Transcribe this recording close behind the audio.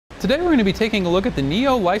Today we're going to be taking a look at the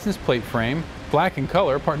Neo license plate frame, black in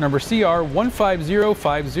color, part number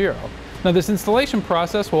CR15050. Now this installation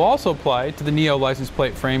process will also apply to the Neo license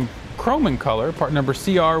plate frame, chrome in color, part number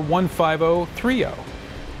CR15030.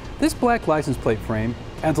 This black license plate frame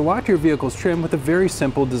adds a lot to your vehicle's trim with a very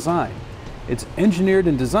simple design. It's engineered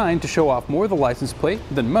and designed to show off more of the license plate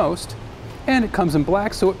than most, and it comes in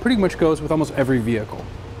black, so it pretty much goes with almost every vehicle.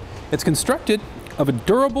 It's constructed of a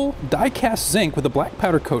durable die-cast zinc with a black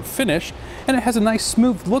powder coat finish, and it has a nice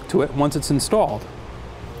smooth look to it once it's installed.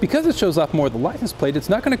 Because it shows off more of the license plate, it's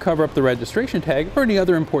not going to cover up the registration tag or any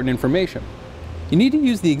other important information. You need to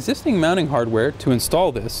use the existing mounting hardware to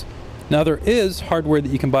install this. Now there is hardware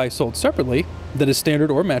that you can buy sold separately that is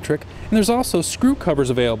standard or metric, and there's also screw covers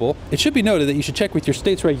available. It should be noted that you should check with your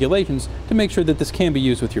state's regulations to make sure that this can be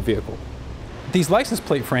used with your vehicle. These license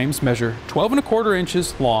plate frames measure 12¼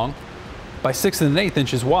 inches long by 6 1/8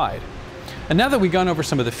 inches wide. And now that we've gone over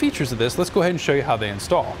some of the features of this, let's go ahead and show you how they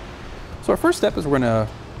install. So our first step is we're going to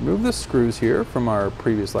remove the screws here from our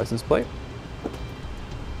previous license plate.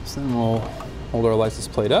 So then we'll hold our license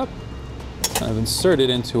plate up, kind of insert it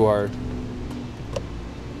into our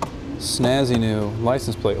snazzy new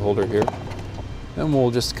license plate holder here. Then we'll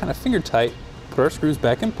just kind of finger tight, put our screws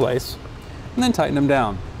back in place, and then tighten them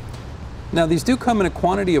down. Now these do come in a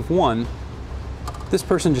quantity of 1. This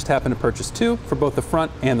person just happened to purchase 2 for both the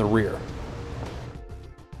front and the rear.